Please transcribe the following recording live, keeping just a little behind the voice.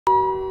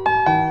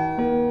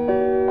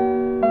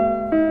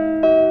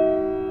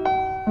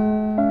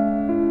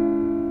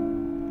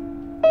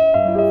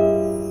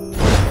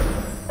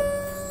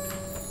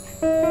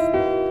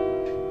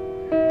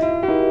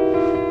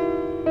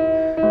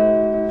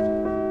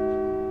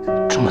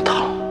这么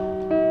烫，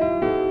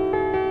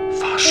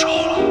发烧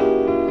了。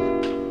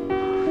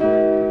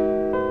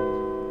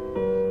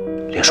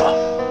连说，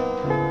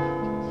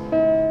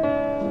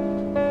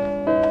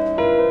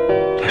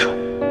连说，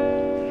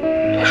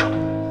连说。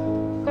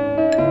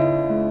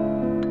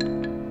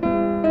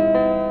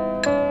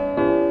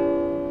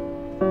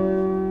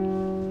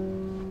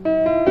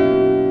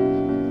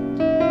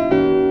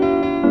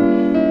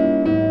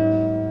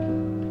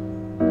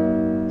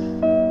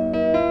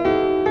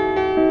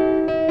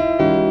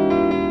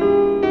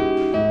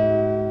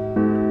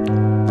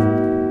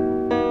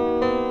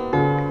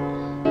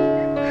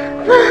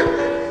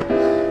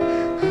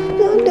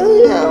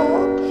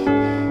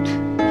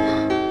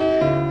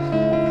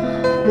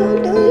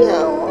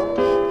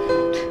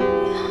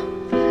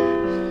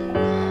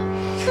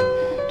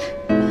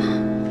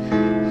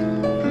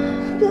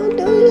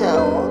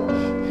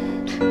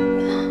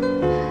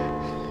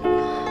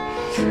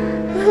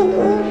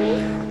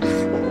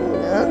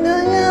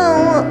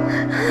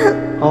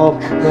哦，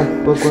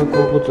不走。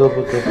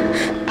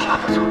爸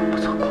爸不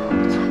走。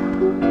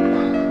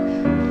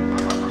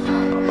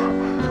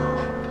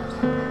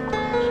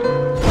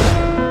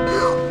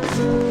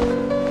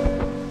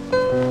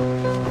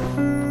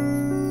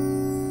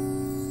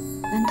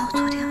难道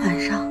昨天晚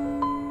上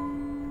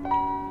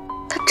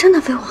他真的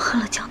喂我喝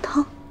了姜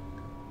汤？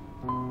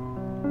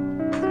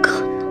不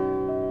可能，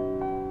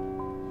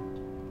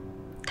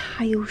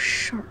他有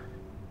事儿，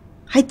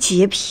还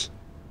洁癖，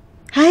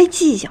还爱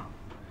计较。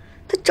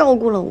他照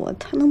顾了我，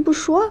他能不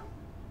说？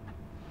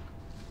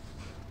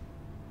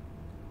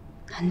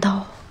难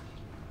道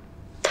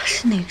他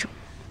是那种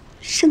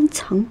深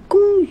藏功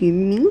与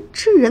名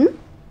之人？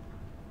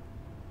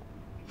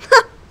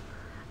哼，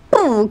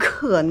不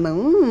可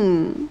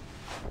能！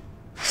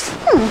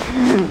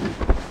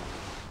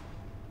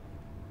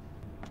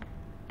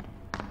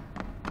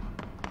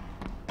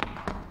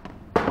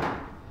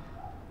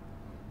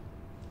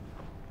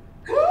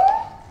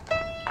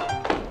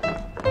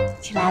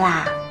起来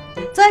啦！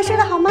昨晚睡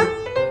得好吗？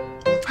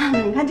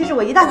你看，这是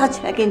我一大早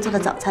起来给你做的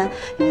早餐，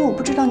因为我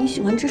不知道你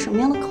喜欢吃什么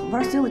样的口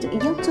味，所以我就一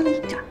样做了一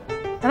点。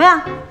怎么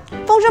样？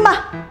丰盛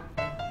吧？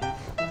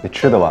你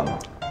吃得完吗？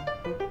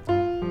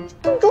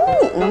都有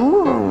你呢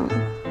嘛。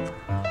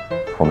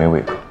我没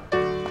胃口。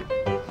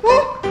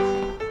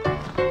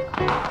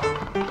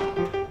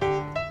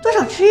多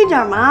少吃一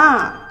点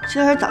嘛，吃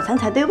点早餐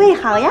才对胃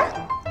好呀。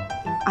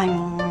哎呦，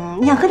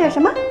你想喝点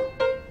什么？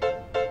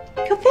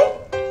咖啡、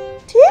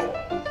tea、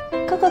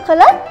可口可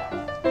乐。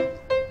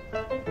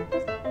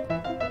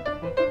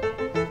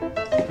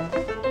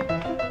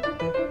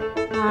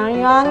哎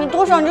呀，你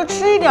多少你就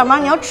吃一点嘛，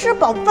你要吃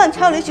饱饭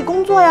才有力气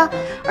工作呀。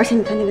而且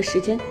你看那个时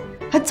间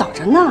还早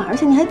着呢，而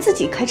且你还自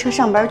己开车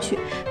上班去，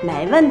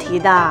没问题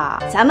的。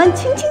咱们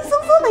轻轻松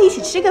松的一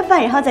起吃个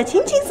饭，然后再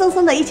轻轻松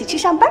松的一起去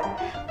上班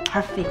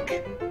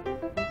 ，perfect。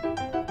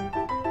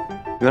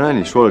原来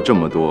你说了这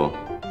么多，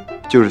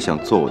就是想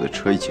坐我的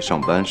车一起上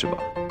班是吧？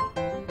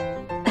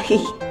嘿，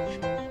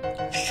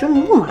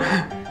顺路嘛。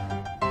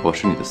我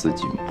是你的司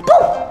机吗？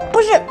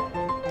不是，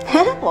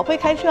我会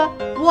开车，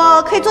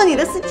我可以做你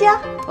的司机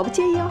啊，我不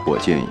介意哦。我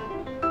建议。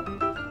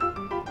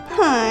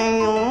哎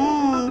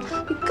呦，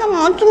你干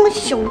嘛这么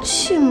小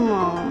气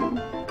嘛？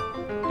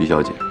李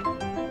小姐，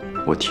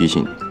我提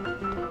醒你，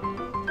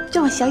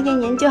叫我小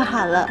妍妍就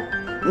好了。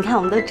你看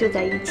我们都住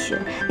在一起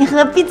了，你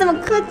何必这么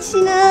客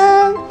气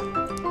呢？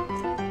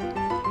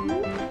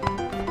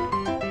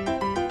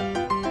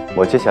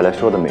我接下来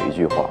说的每一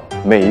句话，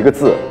每一个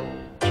字，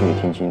请你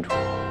听清楚。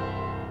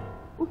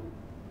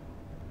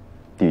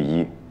第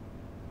一，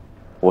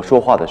我说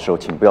话的时候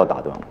请不要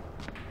打断我。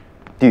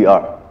第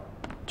二，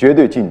绝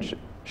对禁止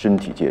身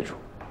体接触。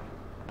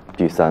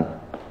第三，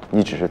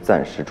你只是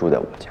暂时住在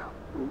我家，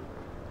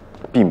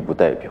并不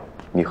代表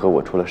你和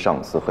我除了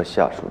上司和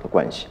下属的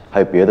关系，还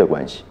有别的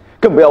关系。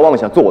更不要妄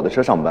想坐我的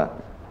车上班，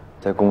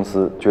在公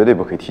司绝对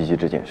不可以提及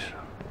这件事。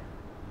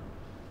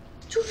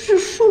就是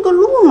顺个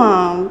路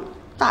嘛，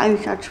大雨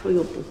下车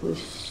又不会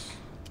死。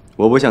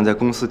我不想在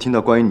公司听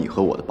到关于你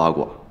和我的八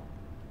卦。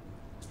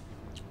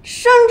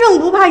身正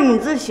不怕影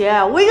子斜，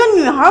我一个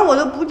女孩我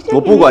都不介意。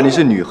我不管你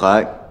是女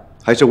孩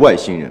还是外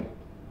星人，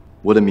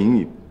我的名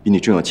誉比你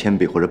重要1000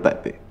倍或者100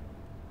倍。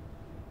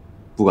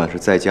不管是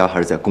在家还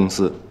是在公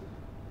司，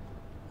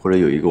或者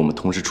有一个我们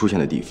同时出现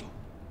的地方，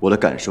我的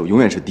感受永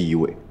远是第一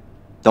位。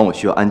当我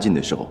需要安静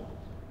的时候，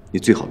你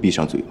最好闭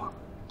上嘴巴；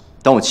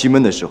当我气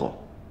闷的时候，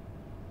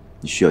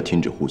你需要停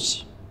止呼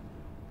吸。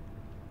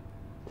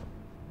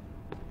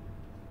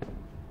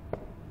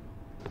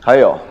还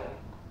有，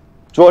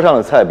桌上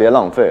的菜别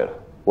浪费了，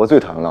我最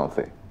讨厌浪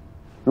费。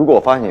如果我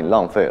发现你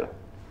浪费了，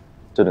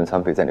这顿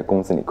餐费在你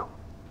工资里扣。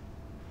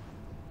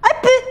哎，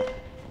别，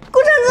顾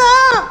晨子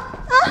啊，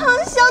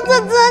小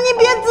子子，你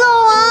别走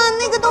啊！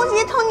那个东西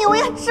一头牛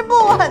也吃不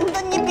完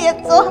的，你别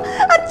走啊！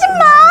干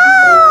嘛？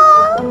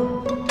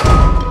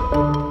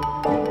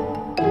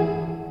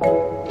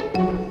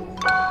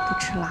不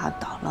吃拉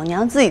倒，老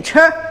娘自己吃。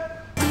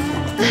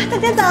大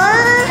家早安，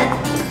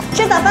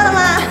吃早饭了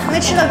吗？没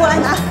吃的过来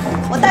拿，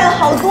我带了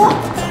好多。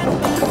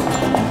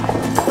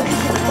我看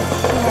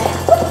看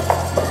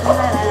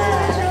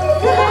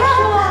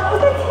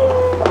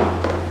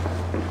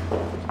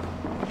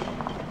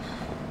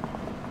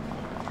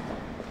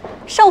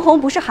红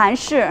不是韩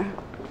式，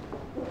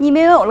你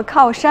们有了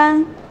靠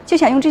山，就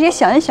想用这些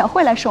小恩小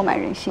惠来收买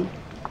人心。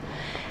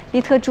李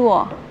特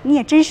助，你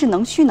也真是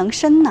能屈能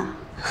伸呐！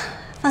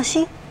放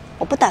心，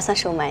我不打算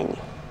收买你。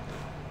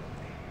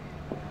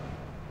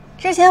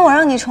之前我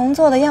让你重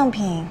做的样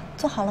品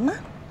做好了吗？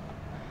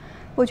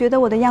我觉得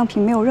我的样品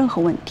没有任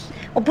何问题。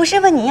我不是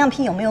问你样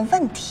品有没有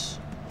问题，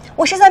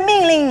我是在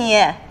命令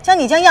你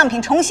将样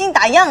品重新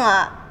打样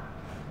啊！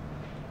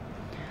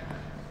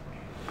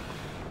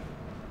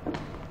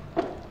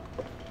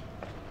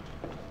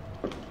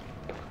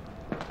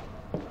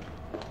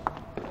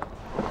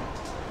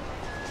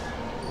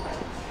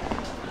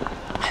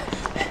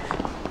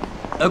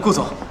顾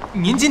总，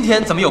您今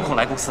天怎么有空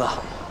来公司啊？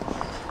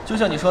就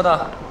像你说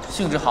的，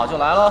兴致好就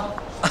来了。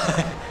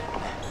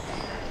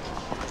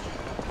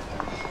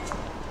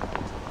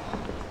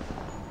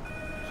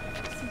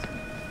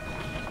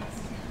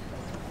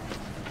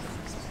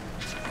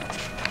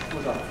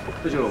顾总，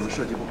这就是我们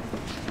设计部。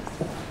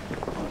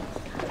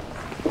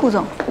顾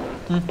总，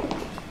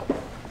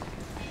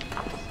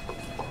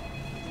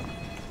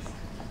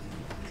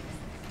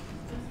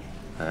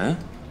哎，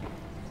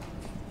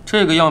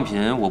这个样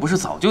品我不是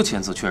早就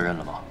签字确认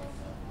了吗？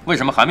为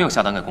什么还没有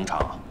下单给工厂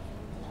啊？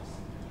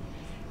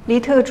黎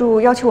特助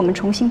要求我们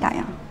重新打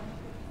样。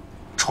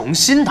重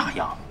新打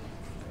样？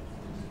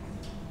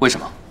为什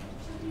么？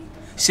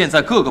现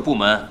在各个部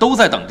门都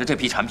在等着这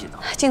批产品呢。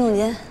靳总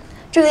监，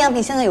这个样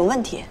品现在有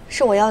问题，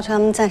是我要求他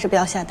们暂时不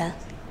要下单。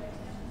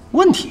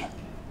问题？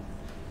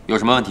有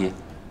什么问题？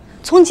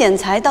从剪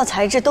裁到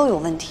材质都有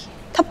问题，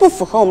它不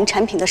符合我们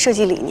产品的设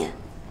计理念。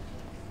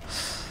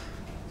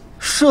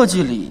设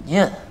计理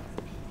念，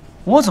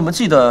我怎么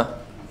记得，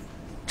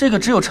这个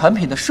只有产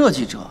品的设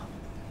计者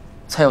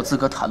才有资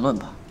格谈论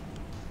吧？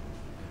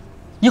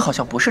你好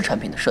像不是产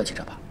品的设计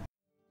者吧？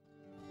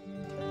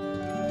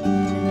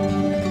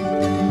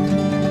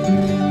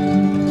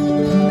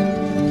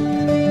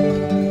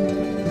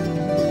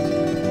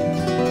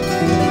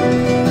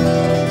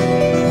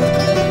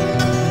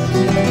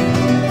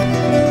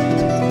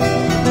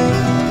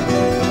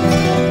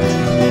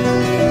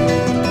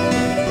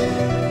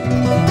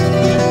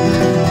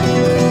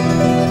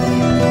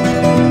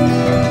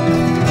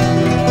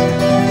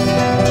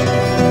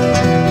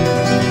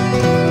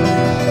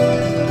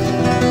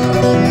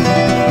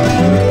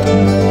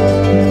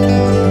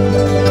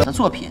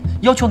作品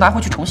要求拿回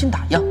去重新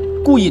打样，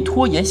故意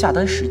拖延下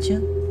单时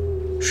间，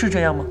是这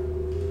样吗？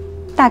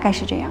大概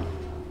是这样。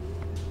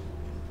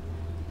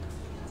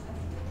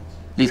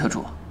李特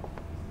助，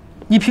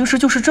你平时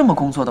就是这么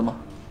工作的吗？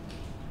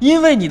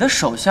因为你的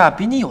手下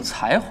比你有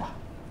才华，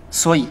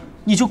所以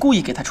你就故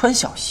意给他穿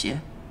小鞋，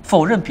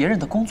否认别人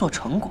的工作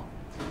成果。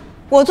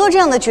我做这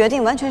样的决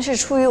定完全是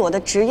出于我的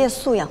职业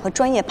素养和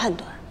专业判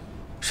断。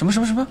什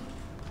么？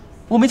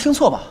我没听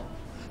错吧？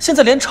现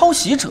在连抄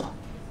袭者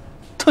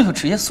都有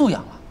职业素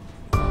养了。